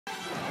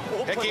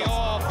Hickey,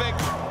 oh, big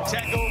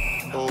tackle.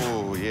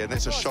 Oh, yeah,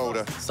 that's a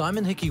shoulder.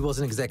 Simon Hickey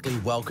wasn't exactly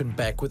welcomed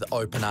back with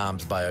open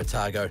arms by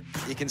Otago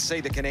You can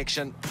see the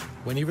connection.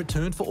 when he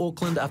returned for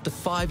Auckland after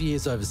 5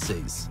 years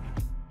overseas.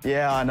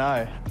 Yeah, I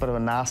know. Bit of a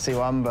nasty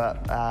one,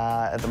 but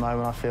at the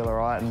moment I feel all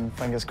right, and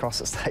fingers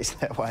crossed it stays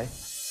that way.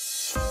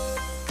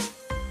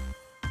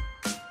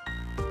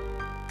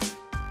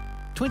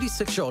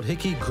 26-year-old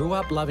Hickey grew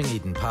up loving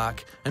Eden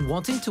Park and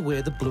wanting to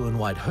wear the blue and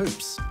white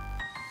hoops.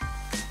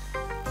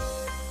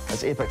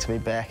 It's epic to be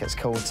back. It's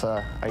cool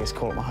to, I guess,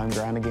 call it my home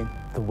ground again.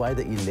 The way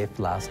that you left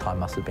last time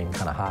must have been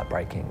kind of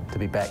heartbreaking. To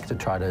be back to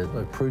try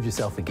to prove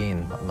yourself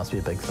again must be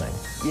a big thing.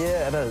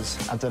 Yeah, it is.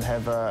 I did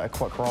have a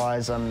quick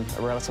rise and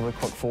a relatively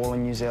quick fall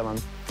in New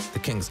Zealand. The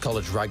King's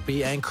College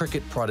rugby and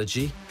cricket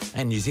prodigy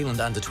and New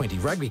Zealand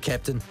under-20 rugby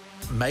captain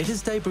made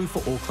his debut for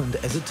Auckland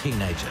as a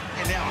teenager.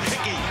 And now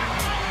Hickey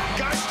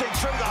ghosting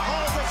through the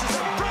hole. This is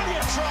a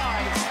brilliant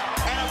try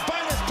and a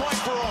bonus point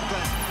for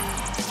Auckland.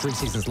 3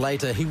 seasons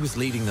later, he was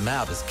leading them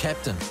out as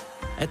captain.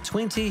 At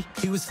 20,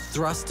 he was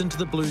thrust into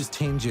the Blues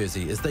 10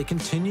 jersey as they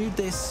continued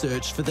their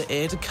search for the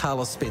heir to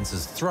Carlos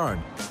Spencer's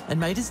throne and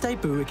made his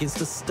debut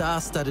against a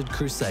star-studded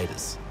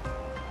Crusaders.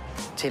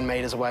 10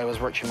 metres away was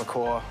Richie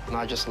McCaw, and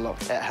I just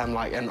looked at him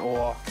like in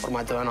awe. What am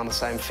I doing on the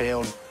same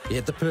field? He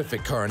had the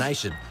perfect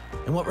coronation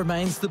and what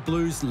remains the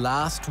Blues'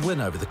 last win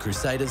over the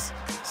Crusaders,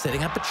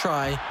 setting up a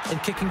try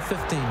and kicking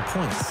 15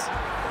 points.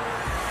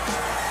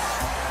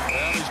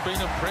 Well, he's been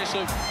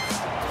impressive,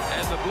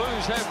 and the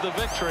Blues have the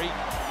victory.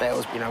 That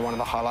was, one of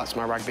the highlights of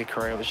my rugby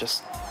career. It was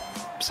just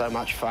so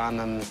much fun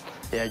and,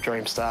 yeah,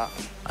 dream start.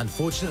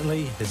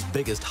 Unfortunately, his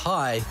biggest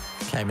high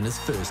came in his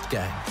first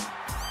game.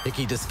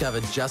 Hickey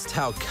discovered just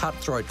how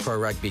cutthroat pro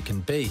rugby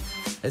can be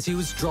as he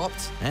was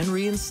dropped and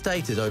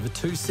reinstated over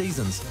 2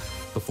 seasons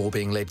before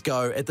being let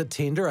go at the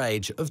tender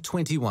age of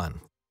 21.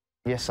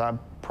 Yes, I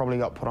probably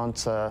got put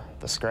onto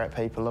the scrap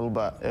heap a little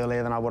bit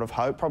earlier than I would have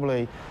hoped.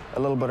 Probably a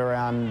little bit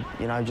around,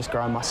 just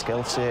growing my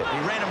skill set. He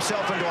ran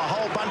himself into a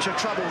whole bunch of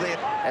trouble there.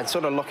 And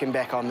sort of looking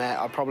back on that,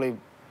 I probably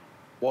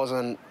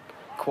wasn't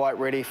quite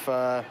ready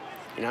for,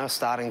 a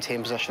starting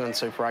 10 position in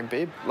Super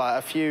Rugby. Like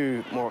a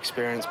few more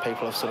experienced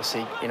people have sort of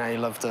said, you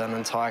lived an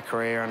entire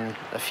career in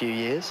a few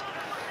years.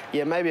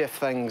 Yeah, maybe if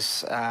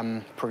things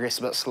progressed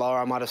a bit slower,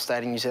 I might have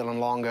stayed in New Zealand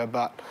longer,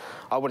 but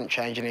I wouldn't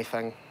change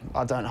anything.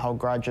 I don't hold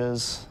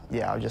grudges.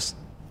 Yeah, I'll just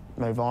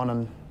move on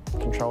and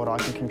control what I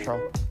can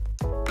control.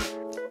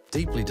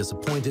 Deeply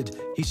disappointed,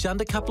 he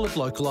shunned a couple of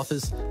local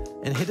offers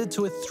and headed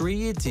to a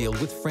 3-year deal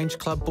with French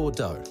club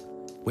Bordeaux,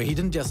 where he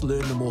didn't just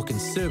learn the more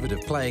conservative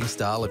playing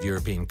style of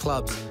European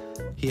clubs,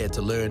 he had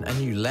to learn a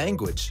new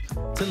language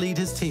to lead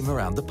his team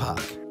around the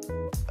park.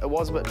 It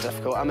was a bit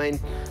difficult. I mean,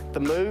 the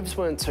moves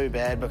weren't too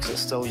bad because it's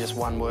still just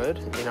one word.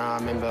 I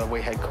remember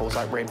we had calls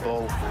like Red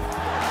Bull.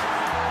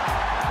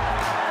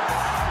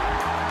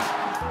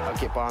 I'd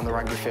get by on the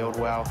rugby field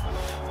well,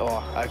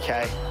 or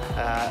okay,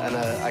 and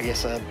I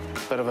guess a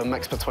bit of a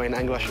mix between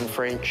English and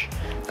French.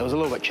 It was a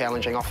little bit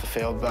challenging off the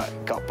field, but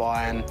got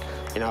by, and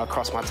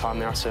across my time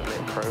there, I certainly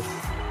improved.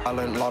 I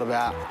learned a lot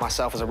about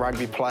myself as a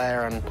rugby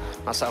player and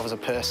myself as a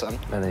person.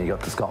 And then you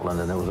got to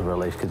Scotland and it was a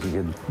relief because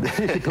you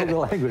could talk the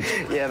language.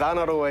 Yeah, they're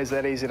not always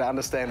that easy to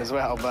understand as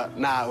well, but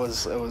nah, it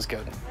was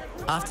good.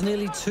 After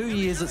nearly 2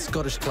 years at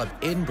Scottish club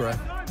Edinburgh,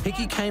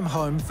 Hickey came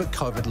home for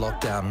COVID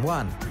lockdown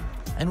 1.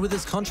 And with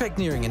his contract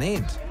nearing an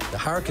end, the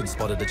Hurricanes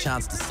spotted a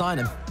chance to sign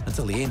him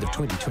until the end of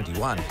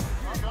 2021.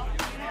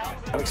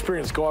 An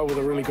experienced guy with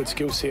a really good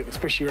skill set,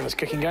 especially in his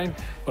kicking game.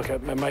 Look,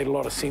 it made a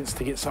lot of sense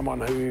to get someone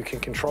who can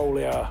control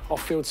our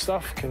off-field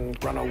stuff, can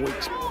run a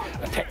week's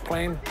attack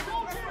plan.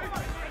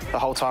 The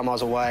whole time I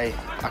was away,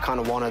 I kind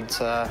of wanted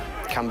to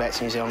come back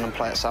to New Zealand and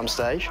play at some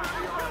stage.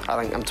 I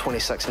think I'm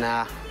 26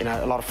 now.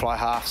 A lot of fly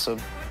halves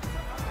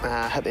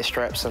have hit their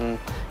straps in,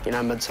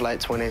 mid to late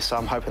 20s, so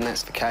I'm hoping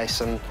that's the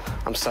case, and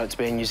I'm stoked to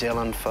be in New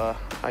Zealand for,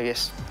 I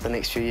guess, the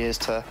next few years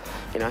to,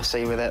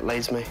 see where that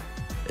leads me.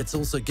 It's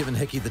also given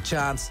Hickey the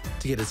chance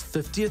to get his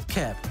 50th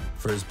cap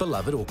for his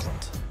beloved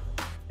Auckland.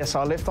 Yeah, so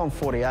I left on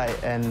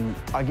 48, and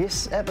I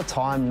guess at the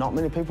time, not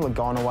many people had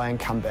gone away and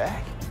come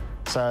back.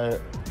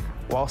 So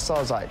whilst I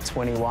was like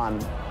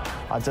 21,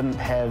 I didn't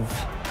have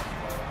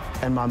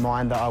in my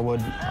mind that I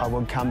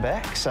would come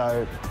back.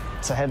 So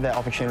to have that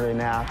opportunity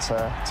now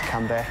to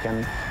come back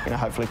and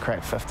hopefully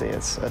crack 50,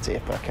 it's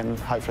epic, and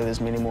hopefully there's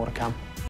many more to come.